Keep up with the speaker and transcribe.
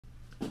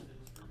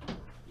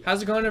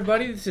How's it going,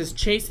 everybody? This is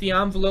Chase the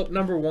Envelope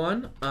number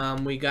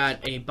 1. We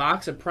got a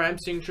box of Prime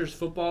Signatures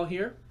football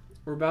here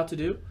we're about to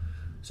do.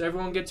 So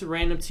everyone gets a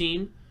random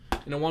team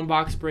in a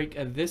 1-box break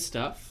of this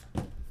stuff.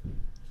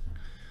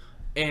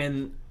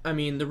 And, I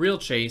mean, the real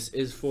chase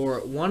is for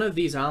one of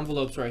these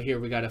envelopes right here.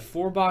 We got a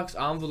 4-box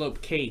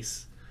envelope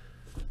case.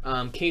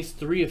 Case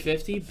 3 of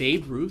 50.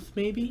 Babe Ruth,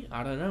 maybe?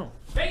 I don't know.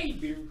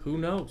 Baby. Who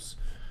knows?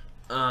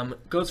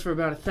 Goes for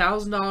about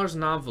 $1,000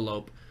 an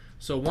envelope.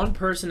 So one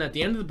person at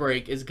the end of the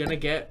break is going to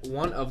get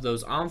one of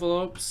those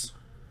envelopes.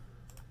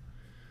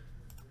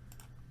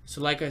 So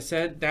like I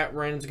said, that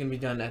random is going to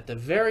be done at the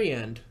very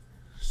end.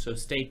 So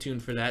stay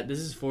tuned for that. This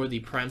is for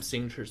the Prime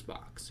Signatures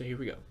box. So here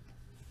we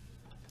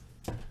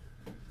go.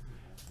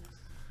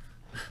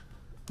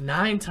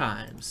 9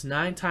 times.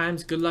 9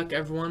 times. Good luck,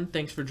 everyone.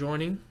 Thanks for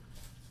joining.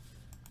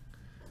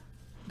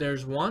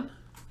 There's 1,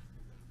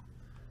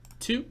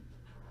 2.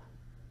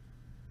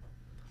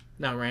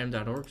 Now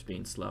random.org's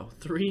being slow.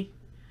 3,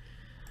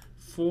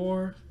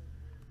 4,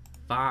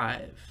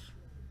 5,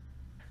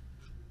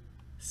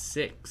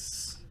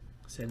 6.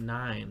 I said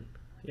 9.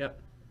 Yep.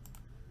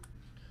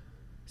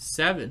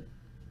 7,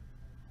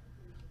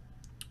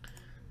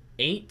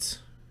 8,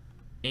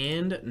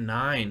 and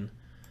 9.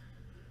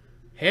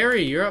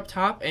 Harry, you're up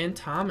top, and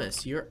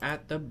Thomas, you're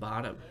at the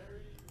bottom.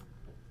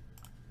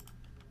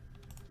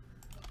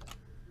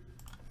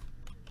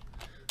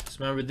 So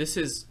remember, this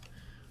is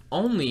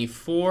only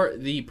for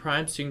the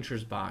Prime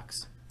Signatures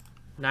box.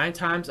 9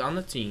 times on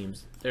the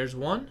teams. There's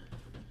 1,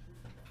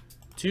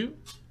 2,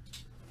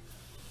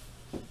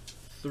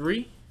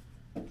 3,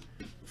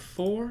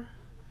 4,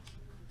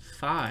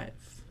 5,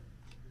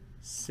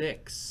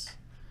 6,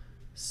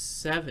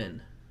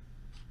 7,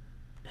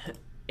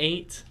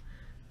 8,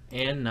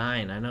 and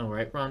 9. I know,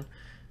 right, Ron?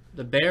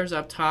 The Bears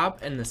up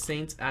top and the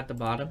Saints at the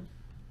bottom.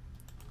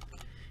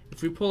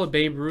 If we pull a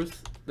Babe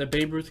Ruth, the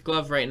Babe Ruth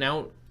glove right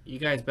now, you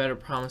guys better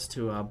promise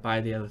to buy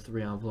the other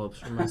 3 envelopes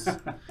from us.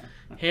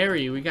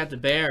 Harry, we got the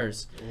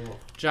Bears.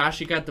 Josh,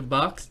 you got the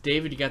Bucks.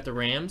 David, you got the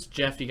Rams.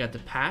 Jeff, you got the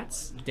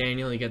Pats.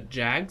 Daniel, you got the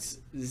Jags.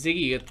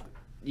 Ziggy,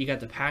 you got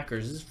the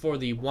Packers. This is for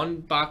the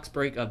 1-box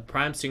break of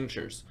Prime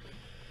Signatures.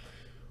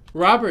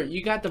 Robert,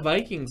 you got the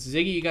Vikings.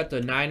 Ziggy, you got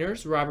the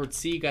Niners. Robert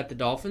C, you got the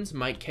Dolphins.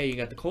 Mike K, you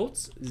got the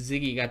Colts.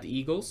 Ziggy, you got the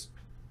Eagles.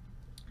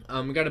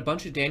 We got a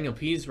bunch of Daniel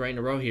P's right in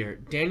a row here.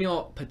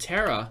 Daniel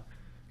Patera,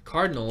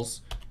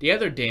 Cardinals. The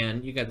other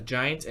Dan, you got the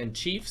Giants and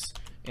Chiefs.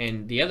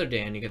 And the other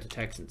Dan, you got the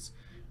Texans.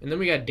 And then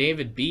we got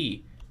David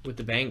B with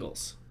the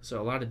Bengals.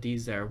 So a lot of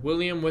D's there.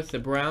 William with the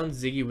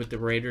Browns. Ziggy with the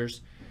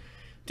Raiders.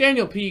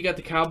 Daniel P, you got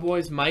the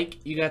Cowboys. Mike,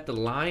 you got the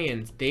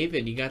Lions.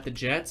 David, you got the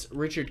Jets.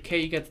 Richard K,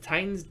 you got the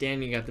Titans.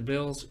 Dan, you got the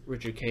Bills.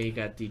 Richard K, you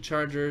got the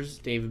Chargers.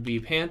 David B,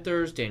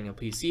 Panthers. Daniel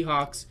P,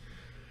 Seahawks.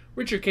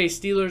 Richard K,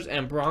 Steelers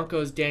and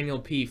Broncos. Daniel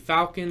P,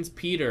 Falcons.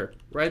 Peter,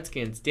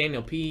 Redskins.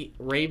 Daniel P,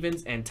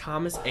 Ravens. And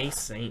Thomas A,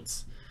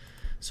 Saints.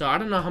 So I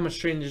don't know how much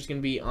trading there's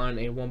going to be on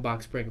a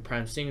 1-box break of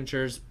Prime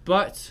Signatures,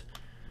 but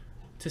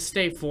to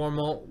stay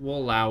formal, we'll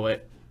allow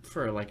it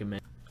for like a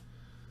minute.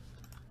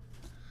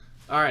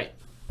 Alright.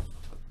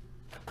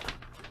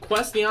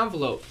 Quest the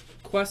envelope.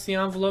 Quest the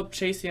envelope.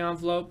 Chase the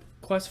envelope.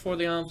 Quest for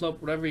the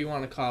envelope. Whatever you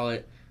want to call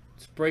it.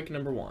 It's break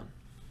number 1.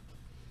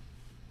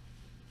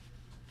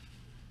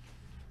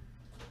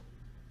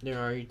 There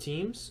are your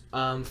teams.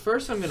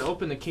 First, I'm going to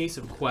open the case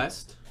of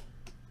Quest.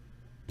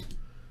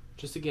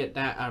 Just to get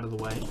that out of the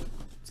way.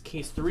 It's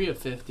case 3 of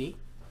 50.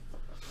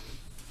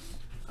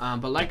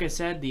 But like I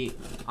said, the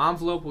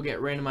envelope will get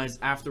randomized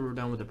after we're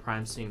done with the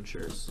Prime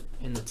Signatures.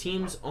 And the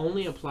teams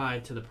only apply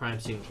to the Prime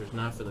Signatures,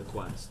 not for the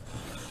Quest.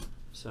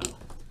 So,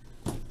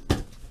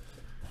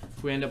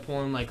 if we end up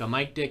pulling like a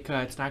Mike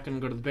Ditka, it's not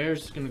going to go to the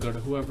Bears. It's going to go to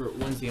whoever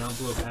wins the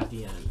envelope at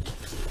the end.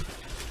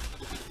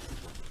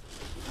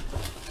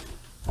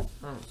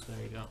 Oh, so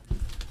there you go.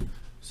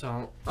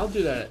 So, I'll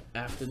do that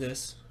after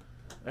this.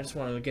 I just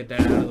wanted to get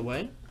that out of the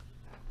way.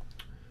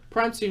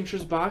 Prime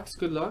Signatures box,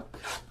 good luck.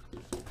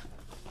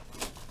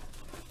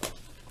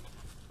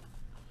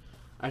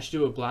 I should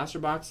do a blaster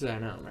box, I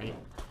know, right?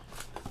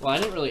 Well, I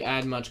didn't really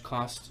add much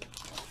cost.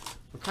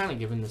 We're kind of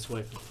giving this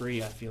away for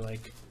free, I feel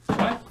like.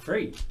 What?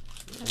 Free?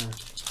 Yeah.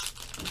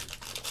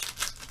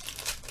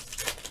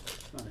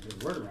 Not a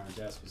good word around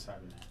Jaspys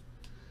having that.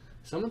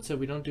 Someone said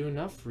we don't do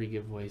enough free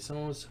giveaways.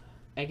 Someone was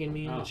egging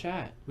me in the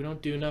chat. We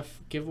don't do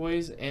enough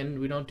giveaways, and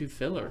we don't do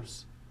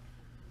fillers.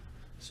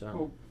 So,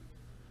 Oh.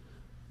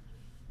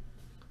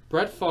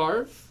 Brett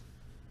Favre,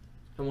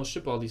 and we'll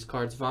ship all these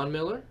cards. Von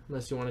Miller,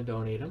 unless you want to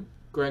donate them.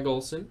 Greg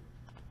Olson.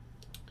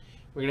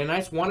 We got a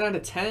nice 1 out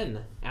of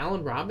 10.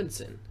 Allen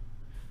Robinson.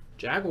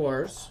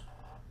 Jaguars.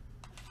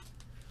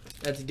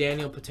 That's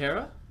Daniel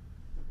Patera.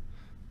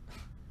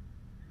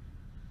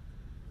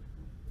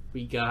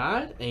 We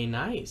got a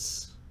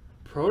nice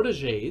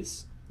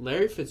Proteges.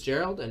 Larry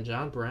Fitzgerald and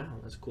John Brown.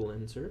 That's a cool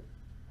insert.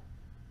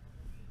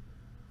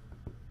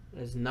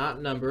 It's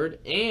not numbered.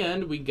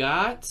 And we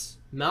got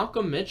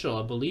Malcolm Mitchell.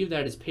 I believe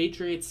that is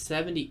Patriots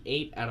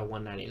 78 out of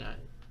 199.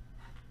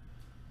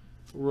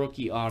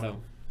 Rookie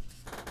auto.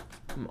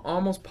 I'm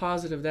almost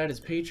positive that is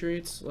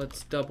Patriots.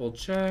 Let's double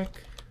check.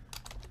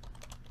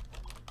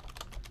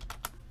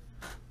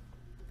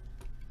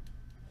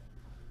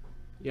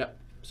 Yep,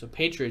 so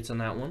Patriots on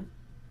that one.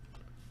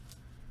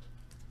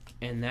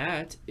 And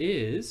that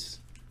is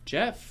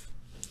Jeff.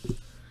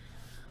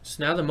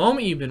 So now the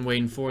moment you've been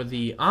waiting for,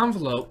 the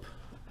envelope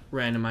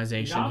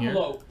randomization here.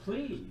 Envelope,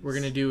 please. We're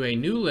going to do a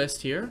new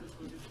list here.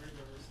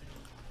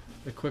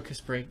 The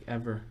quickest break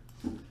ever.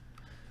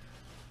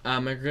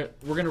 We're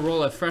going to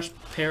roll a fresh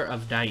pair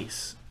of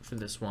dice for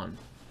this one.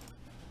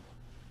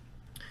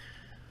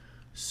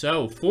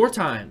 So, 4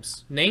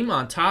 times. Name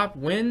on top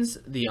wins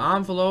the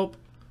envelope.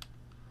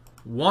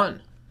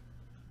 1,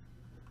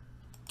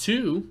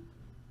 2,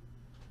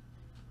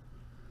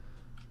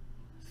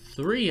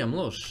 3. I'm a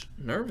little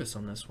nervous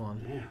on this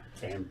one.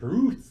 Yeah, and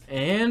Bruce.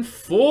 And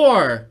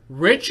 4.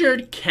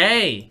 Richard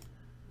K.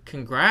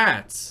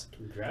 Congrats.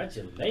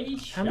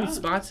 Congratulations. How many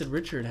spots did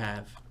Richard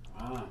have?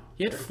 Wow.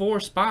 He had 4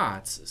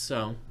 spots,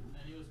 so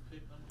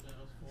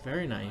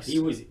very nice. He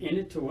was in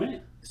it to win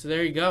it. So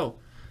there you go.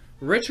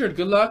 Richard,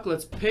 good luck.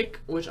 Let's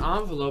pick which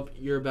envelope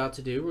you're about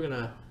to do. We're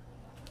going to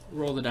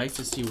roll the dice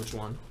to see which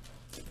one.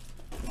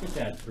 Look at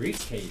that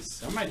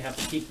briefcase. I might have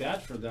to keep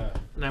that for the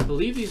And I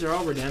believe these are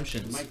all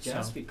redemptions. Mike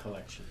Jaspys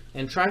collection.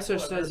 And Tristar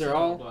says they're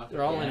all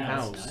Yeah,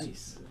 in-house. that's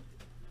nice.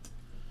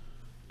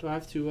 Do I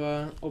have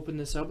to open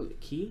this up with a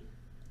key?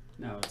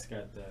 No, it's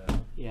got the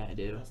Yeah, I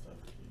do.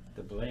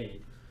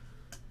 blade.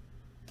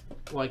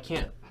 Well, I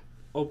can't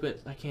open.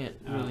 I can't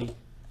really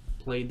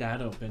blade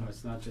that open. Oh,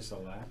 it's not just a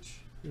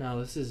latch.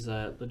 No, this is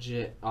a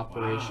legit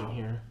operation Wow.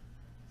 here.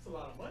 That's a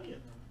lot of money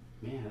in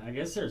there. Man, I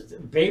guess there's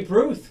Babe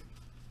Ruth.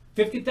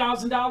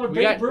 $50,000 We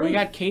Babe Ruth.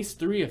 got case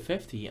 3 of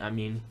 50. I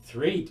mean,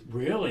 3,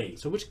 really?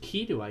 so which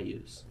key do I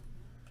use?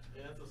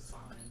 Yeah, that's a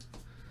sign.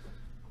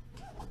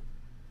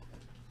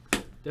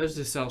 There's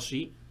the sell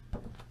sheet.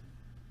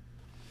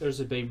 There's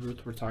the Babe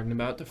Ruth we're talking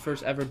about. The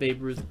first ever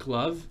Babe Ruth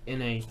glove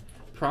in a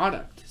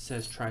product,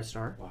 says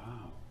Tristar. Wow.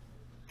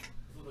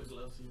 Those are the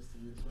gloves he used to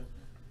use with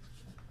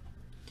me.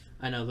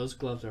 I know, those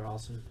gloves are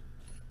awesome.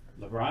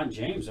 LeBron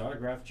James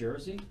autographed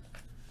jersey.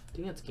 I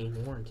think that's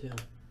game worn too.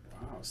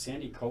 Wow.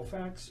 Sandy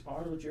Koufax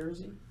auto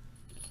jersey.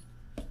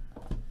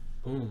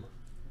 Boom.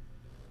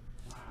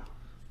 Wow.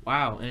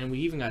 Wow, and we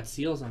even got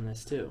seals on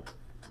this too.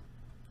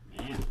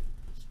 Man.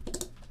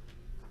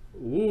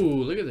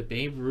 Ooh, look at the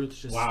Babe Ruth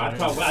just Wow.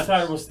 starting. I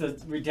thought it was the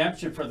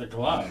redemption for the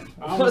glove.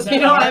 Well, they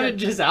don't have it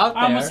just out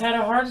I almost there. had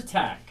a heart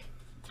attack.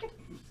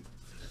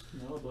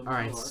 No, don't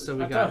Alright, do hard. so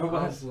we I got thought it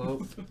was.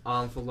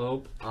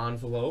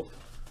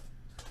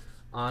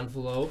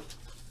 envelope.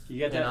 You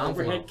got An that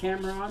overhead envelope.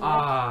 camera on there?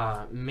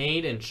 Ah,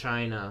 made in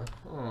China.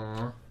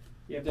 Aw,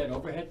 You have that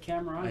overhead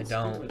camera on? I It's good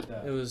don't. with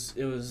the-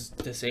 It was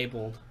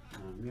disabled.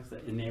 You have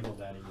to enable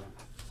that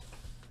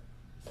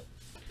again.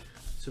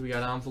 So we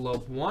got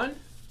envelope 1,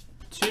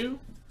 2,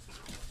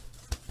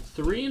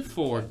 3, and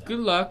 4. Good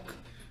luck.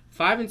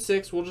 5 and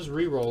 6, we'll just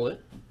re-roll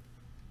it.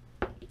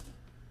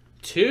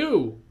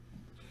 2.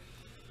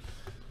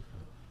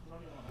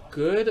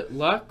 Good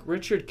luck,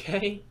 Richard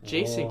K.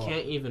 Jason Whoa.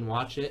 can't even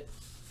watch it.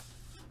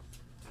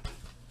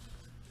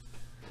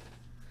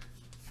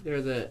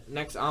 They're the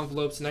next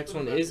envelopes. Next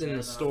one is in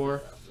the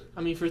store.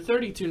 I mean, for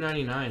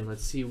 $32.99,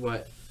 let's see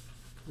what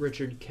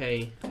Richard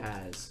K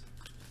has.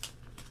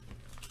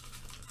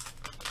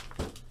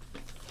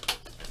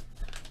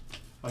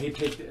 Oh, he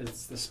picked it.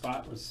 The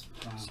spot was.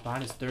 Wow.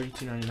 Spot is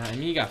 $32.99. I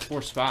mean, he got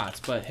 4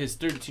 spots, but his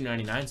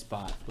 $32.99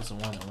 spot was the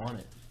one I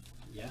wanted.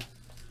 Yeah.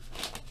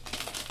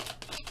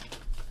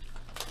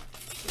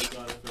 They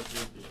got it for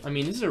 50. I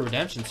mean, this is a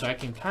redemption, so I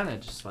can kind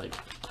of just like,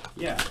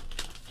 Yeah.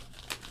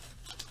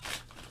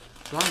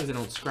 as long as I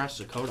don't scratch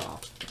the code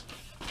off.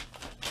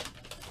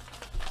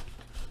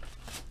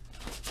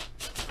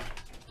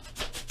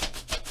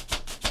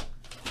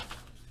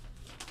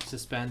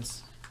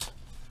 Suspense.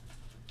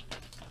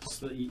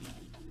 So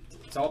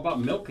it's all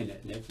about milking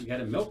it, Nick. You got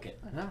to milk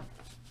it. I know.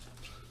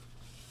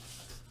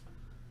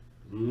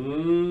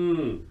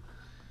 Mmm.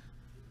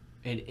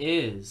 It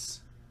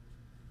is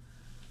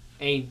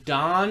a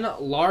Don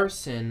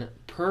Larson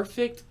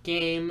perfect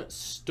game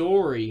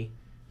story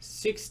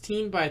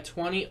 16 by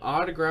 20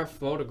 autograph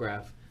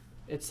photograph.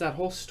 It's that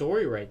whole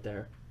story right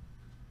there.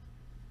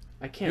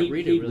 I can't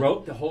read it. He really.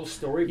 wrote the whole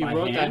story by hand.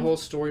 He wrote that whole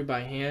story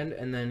by hand,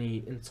 and then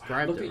he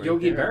inscribed Look it at right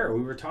Yogi there. Berra.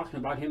 We were talking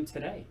about him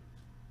today.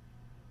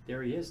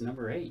 There he is,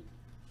 number 8.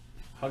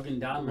 Hugging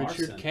Don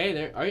Richard Larson. K.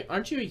 There,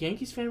 aren't you a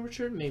Yankees fan,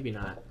 Richard? Maybe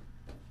not.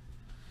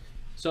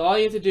 So all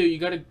you have to do, you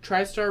go to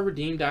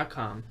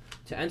tristarredeem.com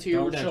to enter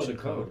your Don't show redemption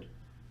the code.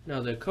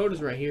 No, the code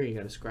is right here. You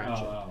got to scratch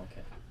it. Oh,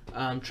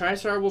 okay.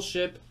 TriStar will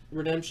ship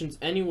redemptions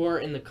anywhere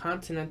in the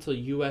continental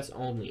U.S.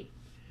 only.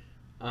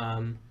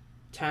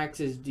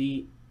 Taxes,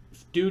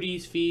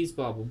 duties, fees,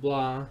 blah, blah,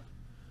 blah.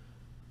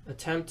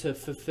 Attempt to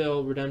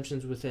fulfill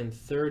redemptions within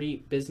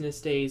 30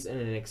 business days, and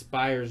it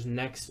expires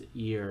next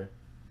year.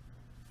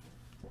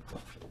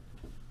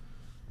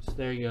 So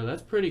there you go.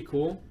 That's pretty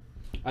cool.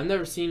 I've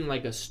never seen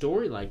like a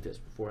story like this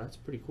before. That's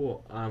pretty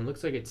cool.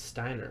 Looks like it's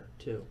Steiner,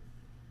 too.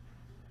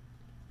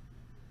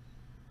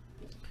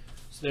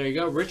 There you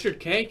go. Richard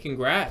K,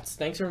 congrats.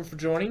 Thanks everyone for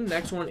joining.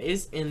 Next one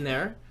is in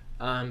there.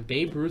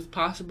 Babe Ruth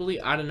possibly.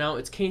 I don't know.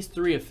 It's case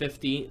 3 of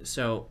 50,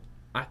 so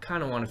I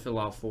kind of want to fill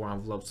out 4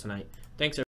 envelopes tonight. Thanks everyone.